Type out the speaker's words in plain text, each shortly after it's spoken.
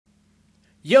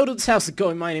Yo dudes, how's it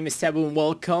going? My name is Taboo and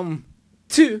welcome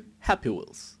to Happy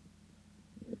Wheels.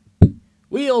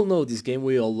 We all know this game,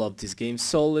 we all love this game,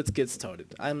 so let's get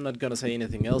started. I'm not gonna say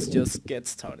anything else, just get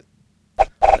started.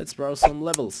 Let's browse some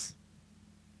levels.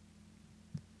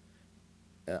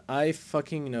 I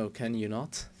fucking know, can you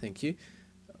not? Thank you.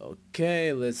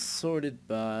 Okay, let's sort it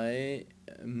by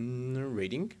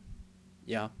rating.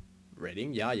 Yeah,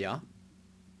 rating, yeah.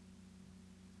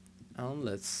 And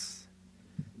let's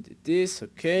do this,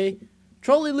 okay.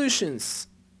 Troll illusions.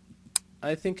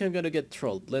 I think I'm gonna get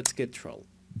trolled. Let's get trolled.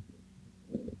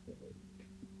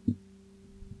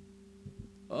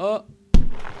 Oh,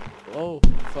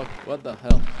 fuck, what the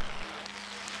hell?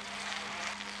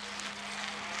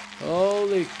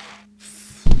 Holy...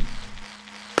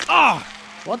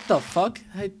 What the fuck?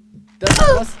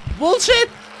 That was bullshit!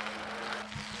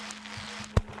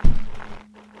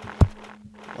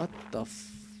 What the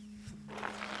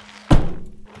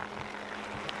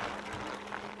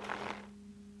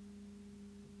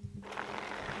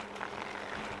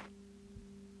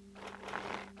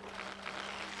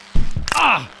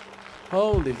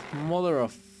Holy mother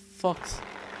of fucks.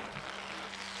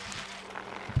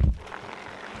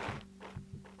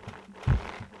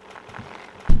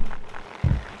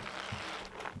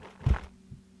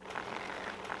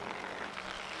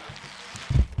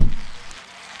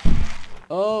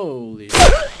 Holy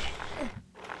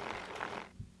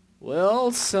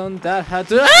well, son, that had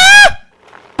to...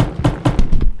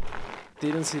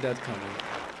 Didn't see that coming.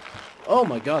 Oh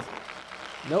my god.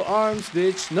 No arms,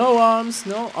 bitch. No arms,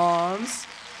 no arms.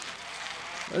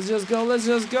 Let's just go, let's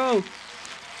just go.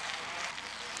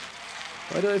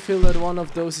 Why do I feel that one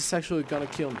of those is actually gonna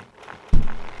kill me?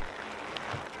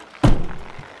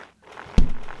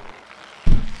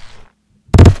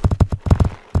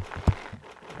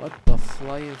 What the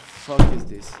flying fuck is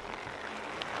this?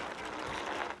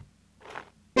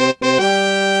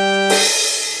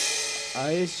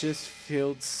 I just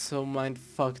feel so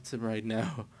mind-fucked right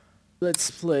now.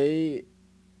 Let's play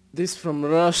this from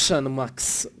Russian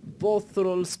Max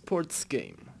Both-Roll Sports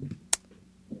game.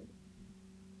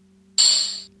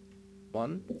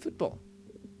 1. Football.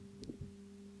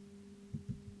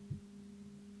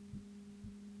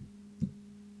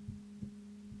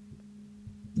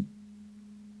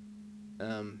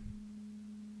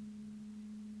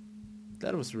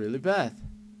 That was really bad.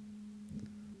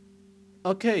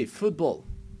 Okay, football.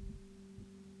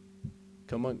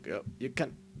 Come on, go. You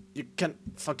can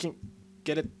fucking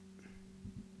get it.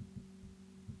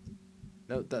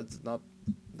 No, that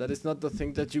is not the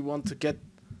thing that you want to get.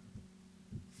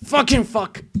 Fucking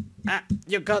fuck! Ah,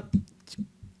 you got...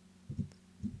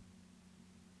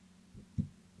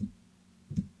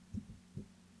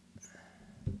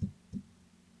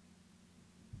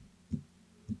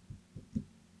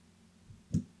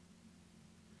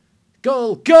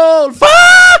 Goal! Goal!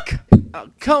 Fuck! Oh,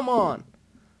 come on!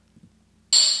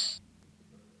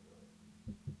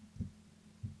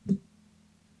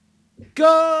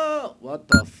 Go! What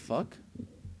the fuck?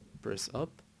 Press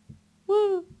up.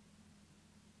 Woo!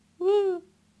 Woo!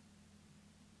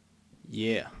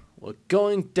 Yeah, we're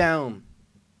going down.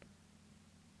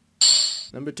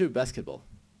 Number 2, basketball.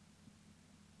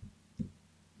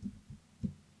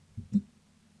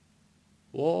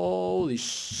 Holy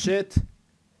shit!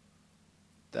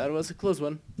 That was a close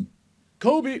one.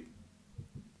 Kobe!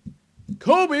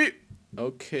 Kobe!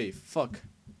 Okay, fuck.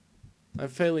 I'm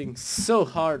failing so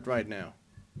hard right now.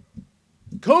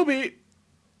 Kobe!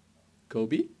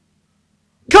 Kobe?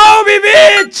 Kobe,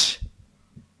 bitch!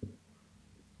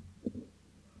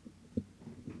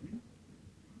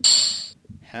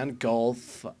 Hand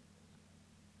golf.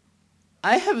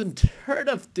 I haven't heard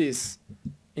of this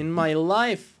in my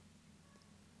life.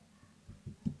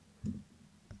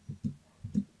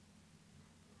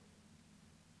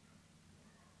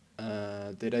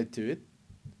 Did I do it?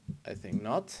 I think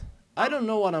not. I don't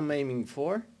know what I'm aiming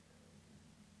for.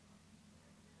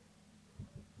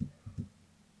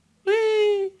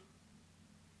 Whee!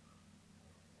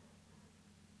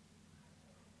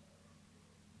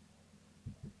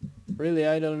 Really,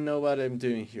 I don't know what I'm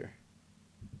doing here.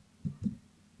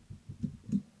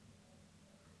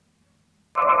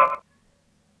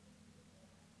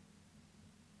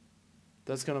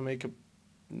 That's gonna make an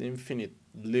infinite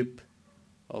loop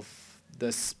of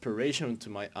desperation to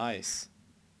my eyes.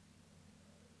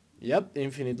 Yep,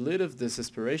 infinite loop of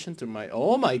desperation to my...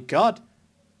 Oh my god!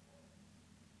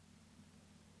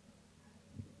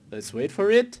 Let's wait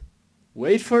for it.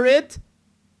 Wait for it.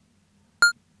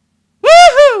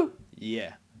 Woohoo!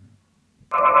 Yeah.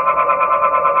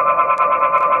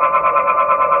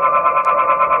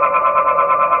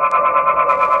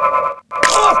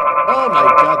 Oh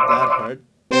my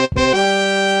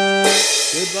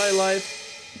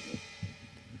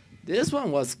this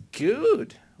one was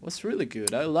good. Was really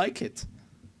good. I like it.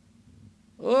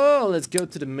 Oh, let's go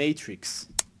to the Matrix.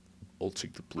 I'll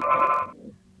take the blue.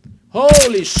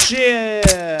 Holy shit!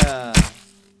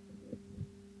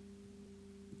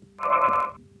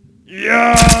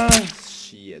 Yeah!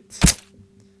 Shit.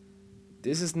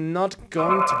 This is not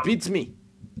going to beat me.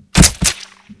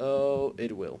 Oh,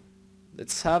 it will.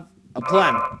 Let's have a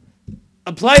plan.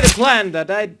 Apply the plan that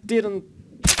I didn't...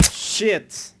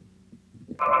 Shit.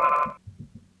 Ah!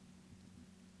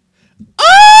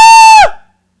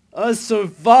 I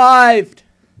survived!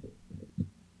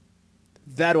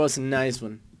 That was a nice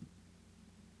one.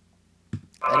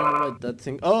 I don't know what that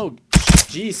thing... Oh,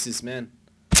 Jesus, man.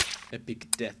 Epic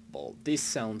death ball. This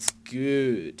sounds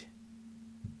good.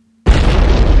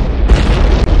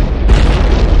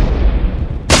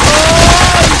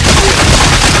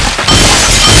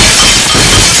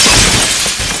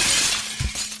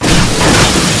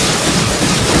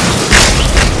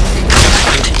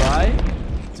 Goodbye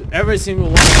to every single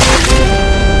one.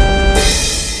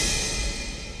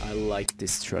 I like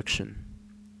destruction.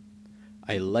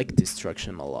 I like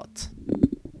destruction a lot.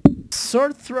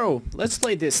 Sword throw. Let's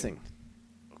play this thing.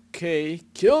 Okay,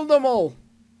 kill them all.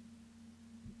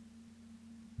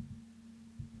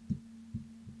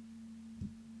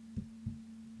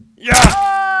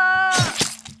 Yeah.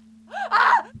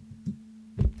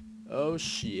 Oh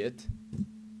shit.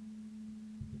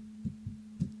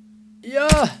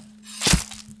 Yeah.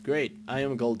 Great. I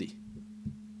am Goldie.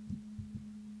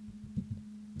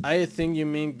 I think you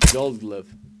mean Gold Glove.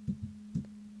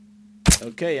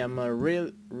 Okay, I'm a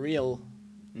real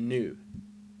noob.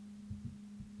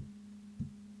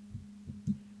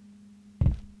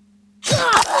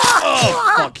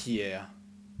 Oh, fuck yeah.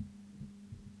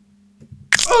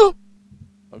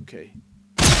 Okay.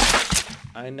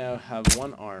 I now have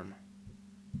one arm.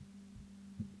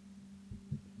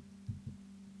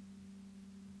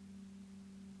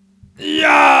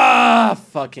 Yeah!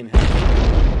 Fucking hell.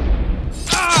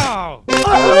 Ow!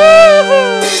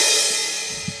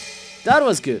 That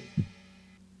was good.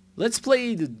 Let's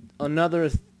play another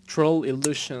troll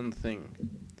illusion thing.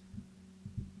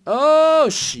 Oh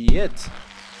shit.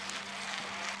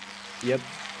 Yep.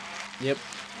 Yep.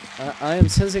 I am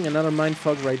sensing another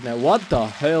mindfuck right now. What the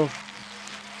hell?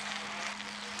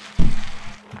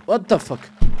 What the fuck?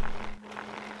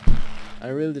 I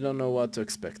really don't know what to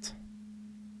expect.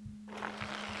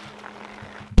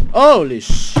 Holy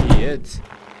shit.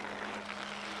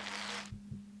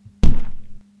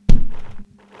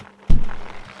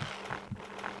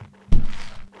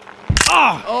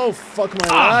 Oh, fuck my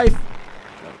life.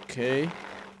 Okay.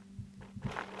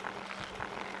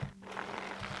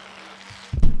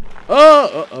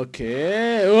 Oh,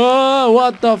 okay. Oh,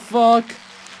 what the fuck?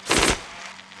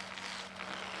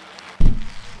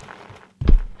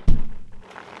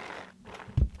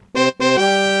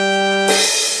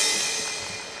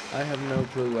 I have no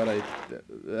clue what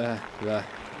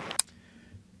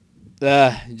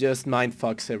just mind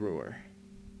fucks everywhere.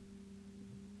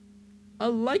 I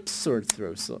like sword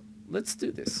throw, so let's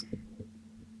do this.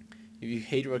 If you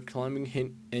hate rock climbing,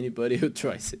 hate anybody who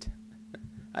tries it.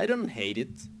 I don't hate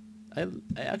it. I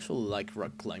actually like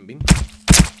rock climbing.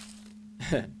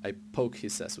 I poke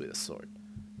his ass with a sword.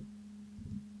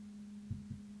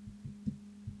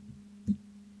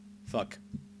 Fuck.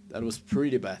 That was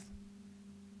pretty bad.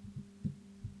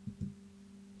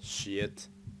 Shit.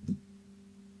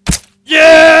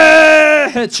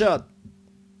 Yeah! Headshot!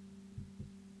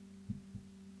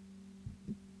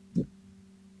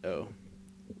 Oh.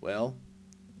 Well.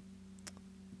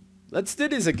 Let's do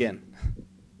this again.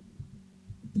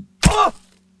 Oh!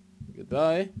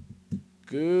 Goodbye.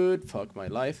 Good. Fuck my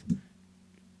life.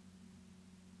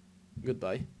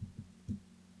 Goodbye.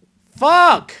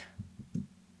 Fuck!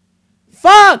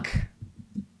 Fuck!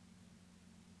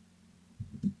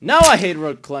 Now I hate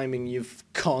rock climbing, you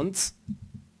cunts.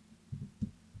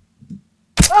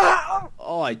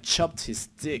 Oh, I chopped his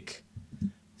dick.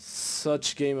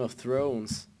 Such Game of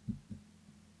Thrones.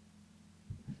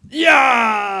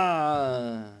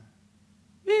 Yeah!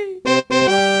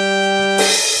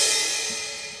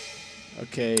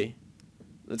 Okay,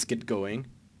 let's get going.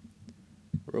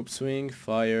 Rope swing,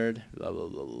 fired, blah blah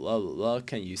blah blah blah blah.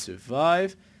 Can you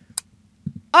survive?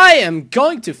 I am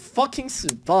going to fucking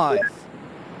survive.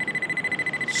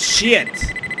 Shit.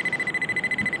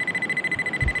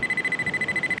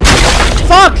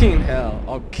 Fucking hell.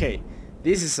 Okay,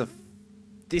 this is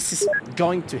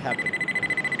going to happen.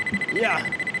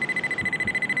 Yeah.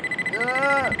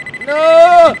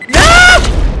 No! No!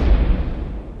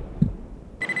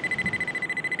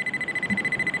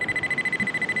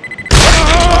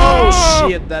 Oh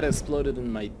shit, that exploded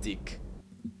in my dick.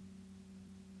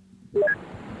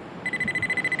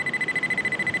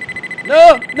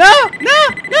 No! No! No!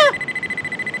 No!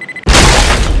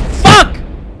 Fuck!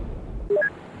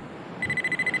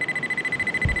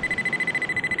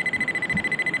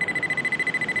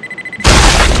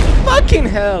 Fucking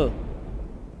hell!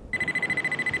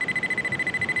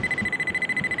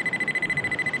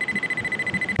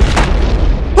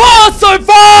 Oh,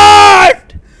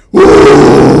 survived!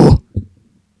 Woo!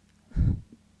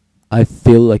 I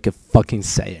feel like a fucking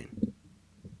Saiyan.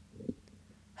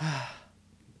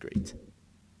 Great.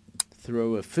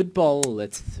 Throw a football.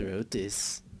 Let's throw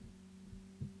this.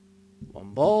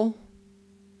 One ball.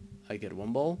 I get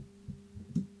one ball.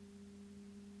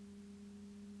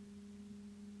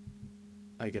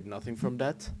 I get nothing from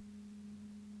that.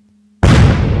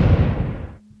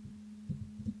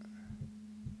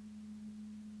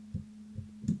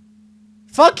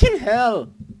 Fucking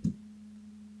hell!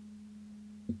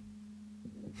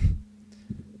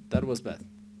 That was bad.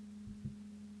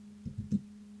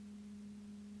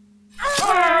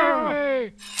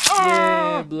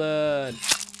 Yeah, blood.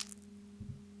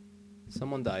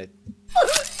 Someone died.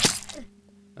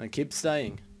 And keeps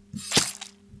dying.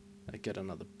 I get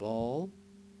another ball.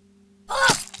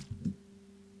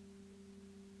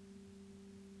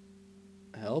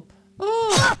 Help.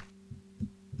 Oh!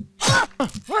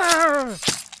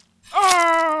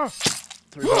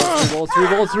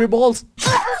 Three balls.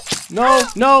 No,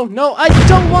 no, no, I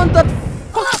don't want that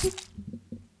fucking...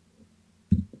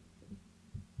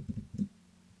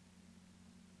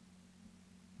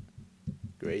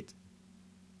 Great.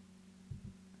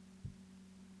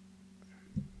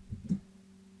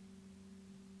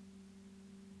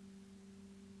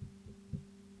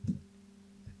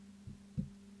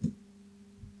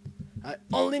 I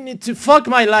only need to fuck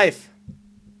my life.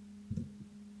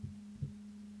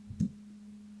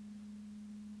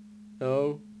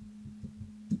 No.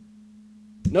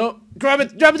 No, grab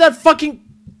it, that fucking...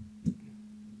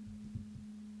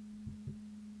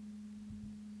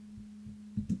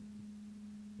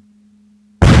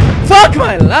 Fuck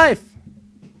my life!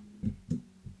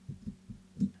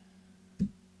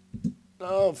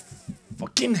 Oh,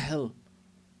 fucking hell.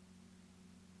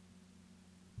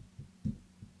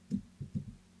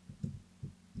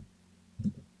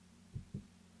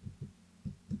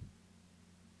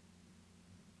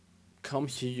 Come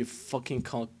here, you fucking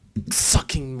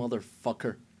sucking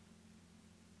motherfucker.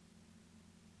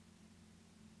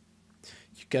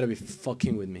 You gotta be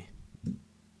fucking with me.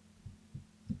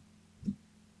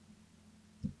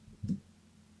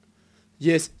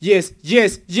 Yes, yes,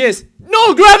 yes, yes.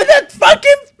 No, grab that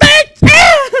fucking bitch!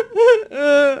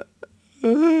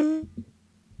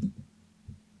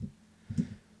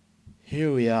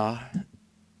 Here we are.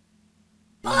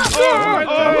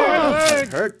 That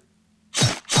hurt.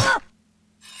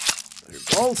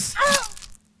 Balls.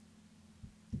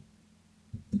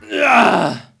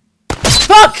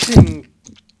 Fucking.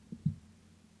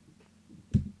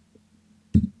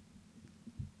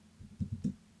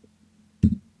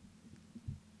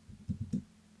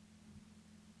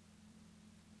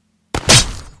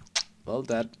 Well,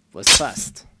 that was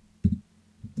fast.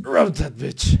 Rub that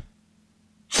bitch.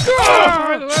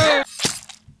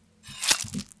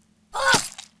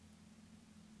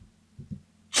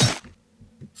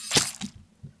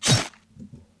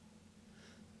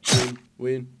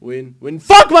 Win.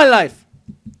 Fuck my life!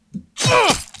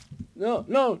 No.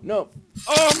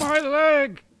 Oh, my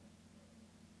leg!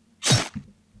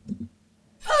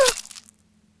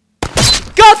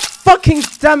 God fucking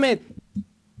damn it!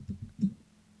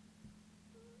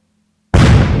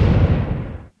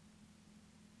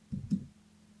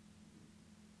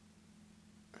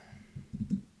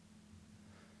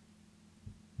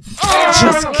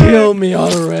 Just kill me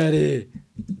already!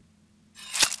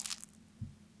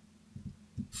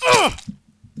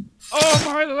 Oh,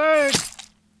 my leg!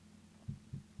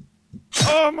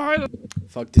 Oh, my leg!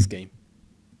 Fuck this game.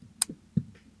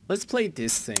 Let's play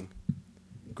this thing.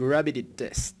 Gravity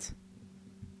test.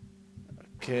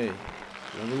 Okay.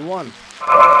 Level 1.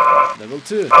 Level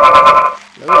 2. Level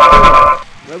 3.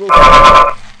 Level 4. Level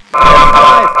 5.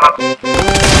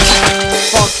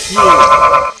 Fuck you.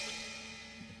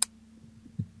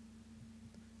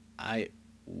 I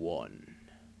won.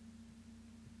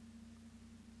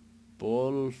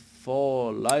 Ball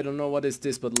fall. I don't know what is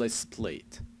this, but let's play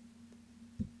it.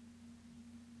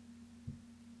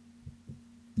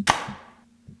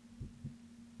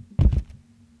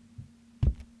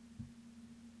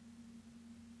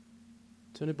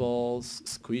 Twenty balls.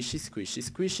 Squishy, squishy,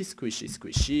 squishy, squishy,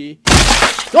 squishy.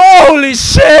 Holy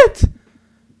shit!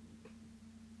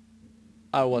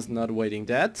 I was not waiting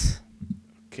that.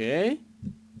 Okay.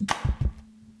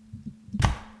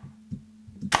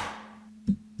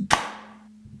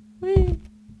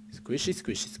 Squishy,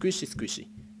 squishy, squishy, squishy.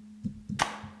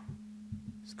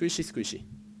 Squishy, squishy.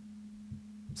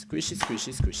 Squishy,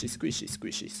 squishy, squishy, squishy,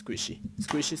 squishy, squishy,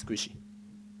 squishy, squishy.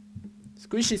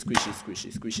 Squishy, squishy, squishy,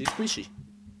 squishy, squishy.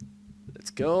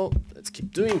 Let's go. Let's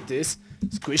keep doing this.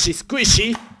 Squishy,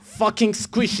 squishy. Fucking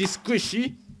squishy,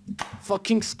 squishy.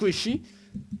 Fucking squishy.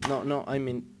 No, I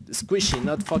mean squishy,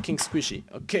 not fucking squishy.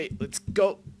 Okay, let's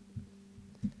go.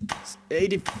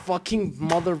 80 fucking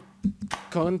mother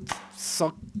cunt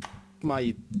suck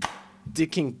my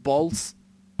dicking balls.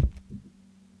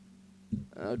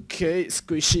 Okay,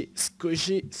 squishy,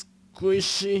 squishy,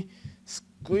 squishy,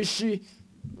 squishy,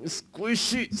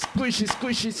 squishy, squishy,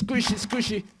 squishy, squishy,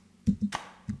 squishy.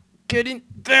 Get in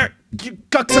there, you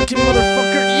cocksucking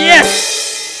motherfucker! Yes!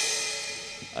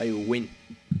 I win.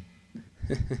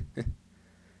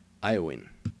 I win.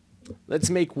 Let's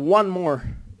make one more,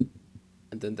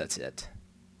 and then that's it.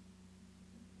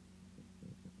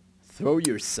 Throw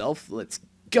yourself. Let's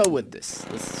go with this.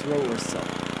 Let's throw ourselves.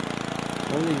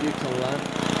 Only you can land.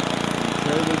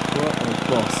 Incredible pro or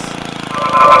boss.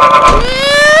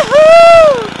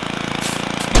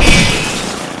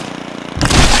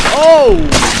 Oh!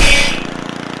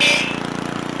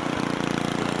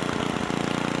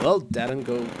 Well, that didn't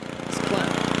go as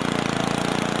planned.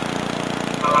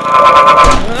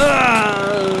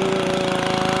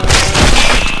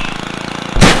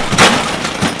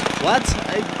 What?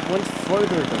 I went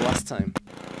further the last time.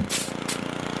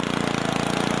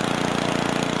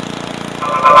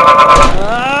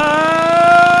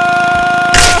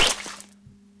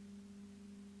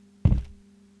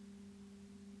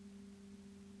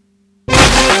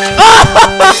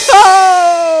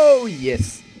 Oh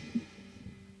yes,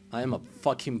 I am a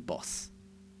fucking boss.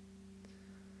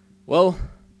 Well,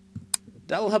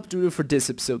 that'll have to do for this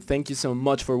episode. Thank you so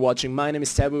much for watching. My name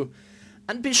is Taboo,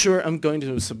 and be sure I'm going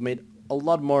to submit a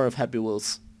lot more of Happy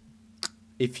Wheels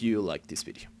if you like this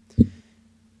video.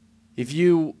 If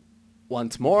you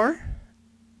want more,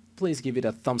 please give it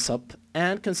a thumbs up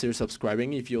and consider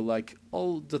subscribing if you like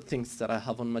all the things that I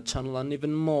have on my channel and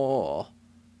even more.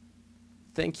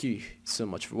 Thank you so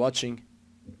much for watching,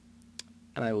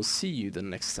 and I will see you the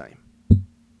next time.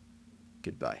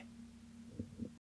 Goodbye.